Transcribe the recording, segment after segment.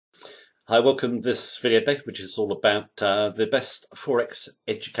Hi, welcome to this video deck, which is all about the best Forex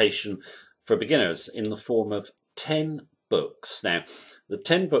education for beginners in the form of 10 books. Now, the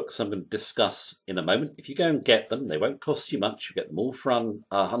 10 books I'm going to discuss in a moment. If you go and get them, they won't cost you much. You get them all for under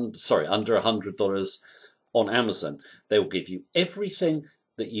 $100 on Amazon. They will give you everything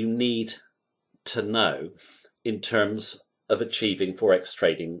that you need to know in terms of achieving Forex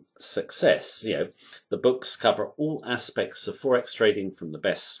trading success. The books cover all aspects of Forex trading, from the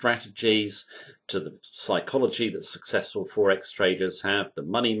best strategies to the psychology that successful Forex traders have, the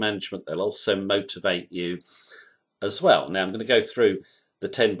money management. They'll also motivate you as well. Now, I'm going to go through the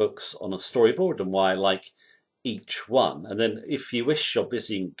 10 books on a storyboard and why I like each one. And then if you wish,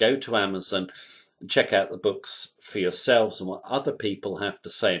 obviously, you can go to Amazon and check out the books for yourselves and what other people have to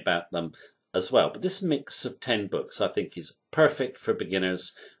say about them as well. But this mix of 10 books I think is perfect for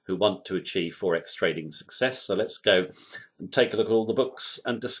beginners who want to achieve Forex trading success. So let's go and take a look at all the books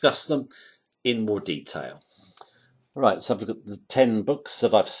and discuss them in more detail. Right, so I've got the 10 books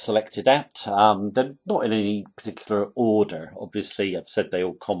that I've selected out. They're not in any particular order. Obviously, I've said they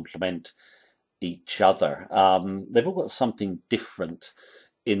all complement each other. They've all got something different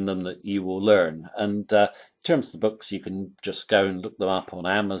in them that you will learn. And in terms of the books, you can just go and look them up on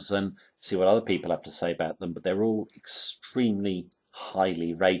Amazon, see what other people have to say about them, but they're all extremely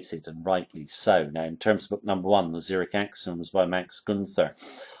highly rated, and rightly so. Now, in terms of book number one, The Zurich Axiom, was by Max Gunther.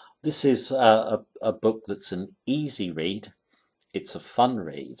 This is a book that's an easy read. It's a fun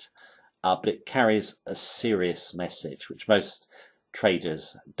read, but it carries a serious message, which most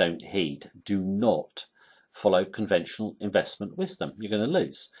traders don't heed. Do not follow conventional investment wisdom. You're going to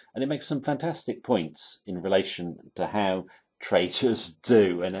lose. And it makes some fantastic points in relation to how traders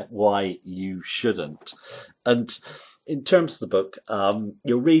do and why you shouldn't. And in terms of the book,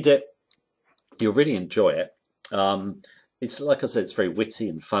 you'll read it, you'll really enjoy it. It's, like I said, it's very witty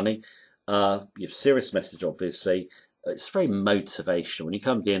and funny. You have serious message, obviously. It's very motivational. When you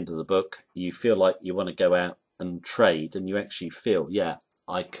come to the end of the book, you feel like you want to go out and trade, and you actually feel, yeah,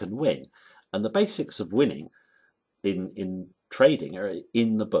 I can win. And the basics of winning in trading are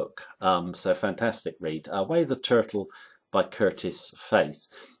in the book. So fantastic read. Way of the Turtle by Curtis Faith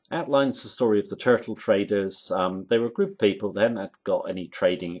outlines the story of the turtle traders. They were a group of people. They hadn't got any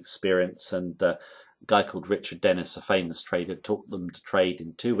trading experience, and a guy called Richard Dennis, a famous trader, taught them to trade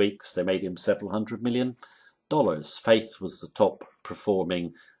in 2 weeks. They made him several $100 million. Faith was the top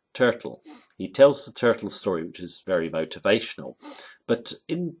performing turtle. He tells the turtle story, which is very motivational. But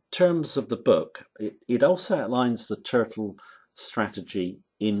in terms of the book, it also outlines the turtle strategy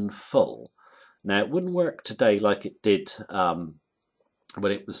in full. Now, it wouldn't work today like it did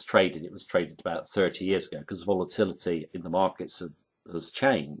when it was traded. It was traded about 30 years ago because volatility in the markets has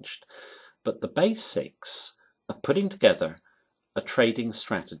changed. But the basics of putting together a trading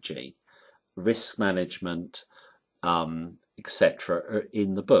strategy, risk management, etc., are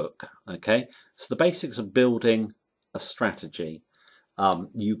in the book. Okay, so the basics of building a strategy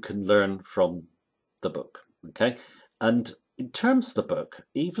you can learn from the book. Okay, and in terms of the book,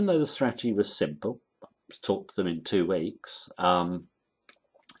 even though the strategy was simple, I taught them in 2 weeks.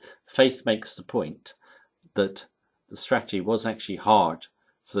 Faith makes the point that the strategy was actually hard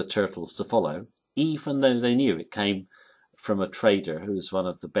for the turtles to follow, even though they knew it came from a trader who was one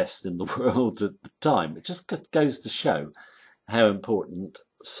of the best in the world at the time. It just goes to show how important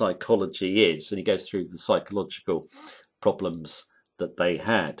psychology is, and he goes through the psychological problems that they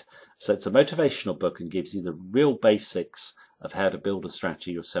had. So it's a motivational book and gives you the real basics of how to build a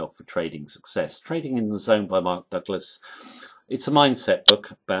strategy yourself for trading success. Trading in the Zone by Mark Douglas. It's a mindset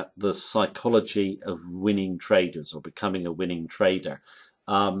book about the psychology of winning traders, or becoming a winning trader.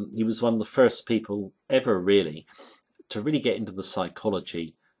 He was one of the first people ever really to really get into the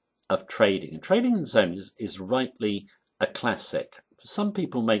psychology of trading. And Trading in the Zone is rightly a classic. Some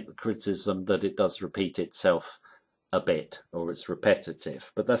people make the criticism that it does repeat itself a bit, or it's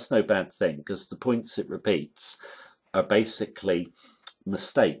repetitive, but that's no bad thing, because the points it repeats are basically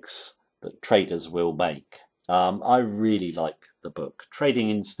mistakes that traders will make. I really like the book. Trading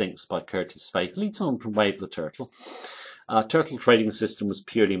Instincts by Curtis Faith leads on from Way of the Turtle. Turtle trading system was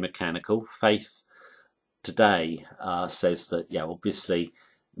purely mechanical. Faith today says that, yeah, obviously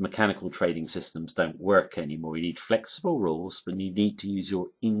mechanical trading systems don't work anymore. You need flexible rules, but you need to use your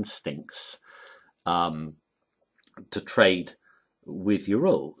instincts to trade with your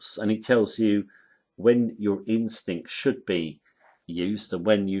rules. And he tells you when your instincts should be used and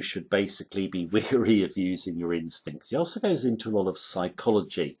when you should basically be weary of using your instincts. He also goes into a lot of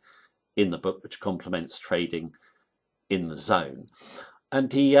psychology in the book, which complements Trading in the Zone.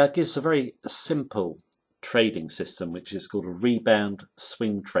 And he gives a very simple trading system, which is called a rebound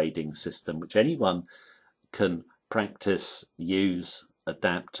swing trading system, which anyone can practice, use,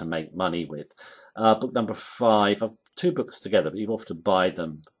 adapt to make money with. Book number 5, I've 2 books together, but you often buy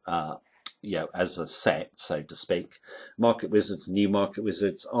them as a set, so to speak. Market Wizards and New Market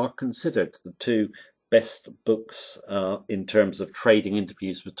Wizards are considered the 2 best books in terms of trading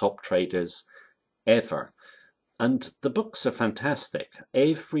interviews with top traders ever. And the books are fantastic.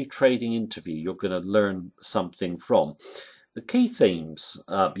 Every trading interview you're going to learn something from. The key themes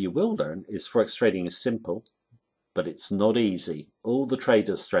you will learn is Forex trading is simple, but it's not easy. All the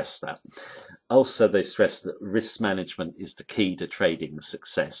traders stress that. Also, they stress that risk management is the key to trading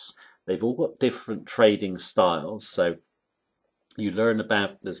success. They've all got different trading styles, so you learn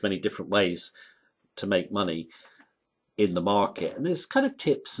about there's many different ways to make money in the market. And there's kind of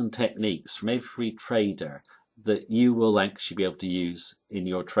tips and techniques from every trader that you will actually be able to use in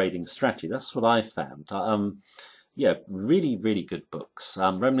your trading strategy. That's what I found. Really, really good books.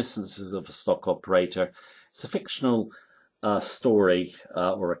 Reminiscences of a Stock Operator. It's a fictional story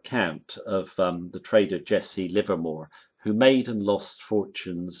or account of the trader Jesse Livermore, who made and lost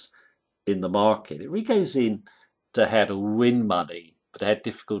fortunes in the market. It really goes in to how to win money, but how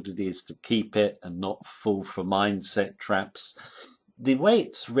difficult it is to keep it and not fall for mindset traps. The way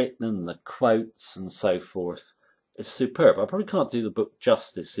it's written and the quotes and so forth is superb. I probably can't do the book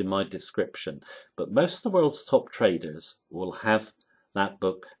justice in my description, but most of the world's top traders will have that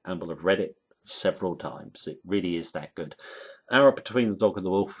book and will have read it several times. It really is that good. Hour Between the Dog and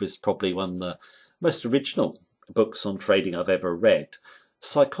the Wolf is probably one of the most original books on trading I've ever read.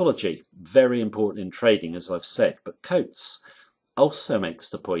 Psychology, very important in trading, as I've said, but Coates also makes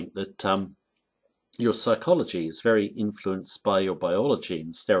the point that your psychology is very influenced by your biology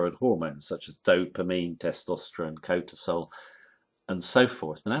and steroid hormones such as dopamine, testosterone, cortisol, and so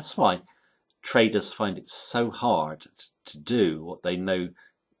forth. And that's why traders find it so hard to do what they know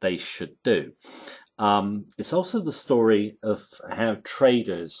they should do. It's also the story of how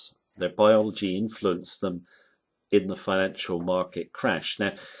traders, their biology influenced them in the financial market crash.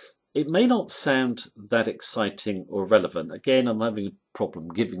 Now, it may not sound that exciting or relevant. Again, I'm having a problem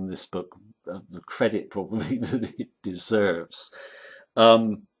giving this book the credit probably that it deserves.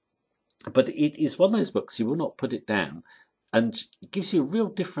 But it is one of those books you will not put it down, and it gives you a real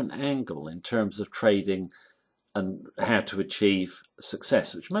different angle in terms of trading and how to achieve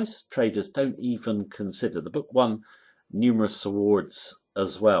success, which most traders don't even consider. The book won numerous awards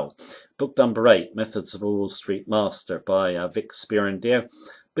as well. Book number 8, Methods of a Wall Street Master by Vic Spirandio.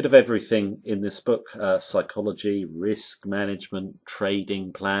 Bit of everything in this book, psychology, risk management,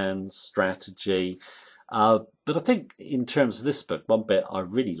 trading plans, strategy. But I think in terms of this book, one bit I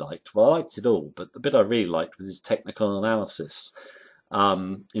really liked, well, I liked it all, but the bit I really liked was his technical analysis.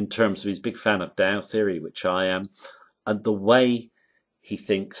 In terms of he's a big fan of Dow theory, which I am, and the way he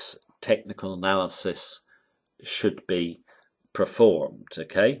thinks technical analysis should be performed.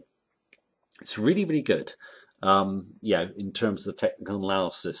 Okay, it's really, really good. In terms of the technical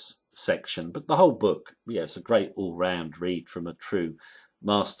analysis section, but the whole book, it's a great all-round read from a true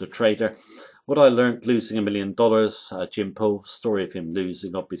master trader. What I learned losing $1 million, Jim Poole, story of him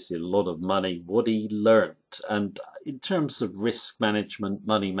losing obviously a lot of money, what he learned, and in terms of risk management,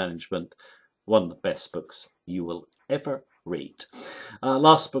 money management, one of the best books you will ever read.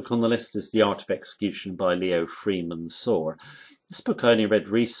 Last book on the list is The Art of Execution by Leo Freeman Soar. This book I only read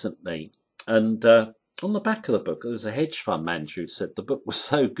recently, and on the back of the book there was a hedge fund manager who said the book was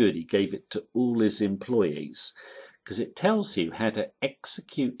so good he gave it to all his employees because it tells you how to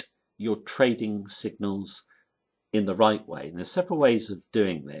execute your trading signals in the right way. And there's several ways of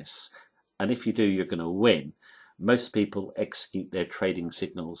doing this, and if you do, you're going to win. Most people execute their trading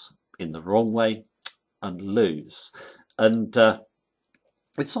signals in the wrong way and lose. And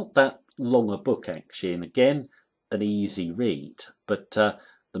it's not that long a book actually, and again, an easy read, but the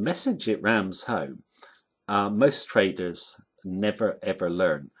message it rams home, most traders never ever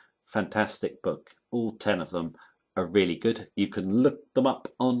learn. Fantastic book. All 10 of them are really good. You can look them up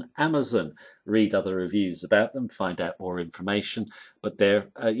on Amazon, read other reviews about them, find out more information. But they're,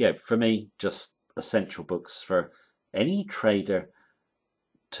 for me, just essential books for any trader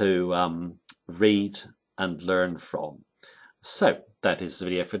to read and learn from. So that is the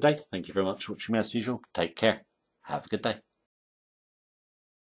video for today. Thank you very much for watching me as usual. Take care. Have a good day.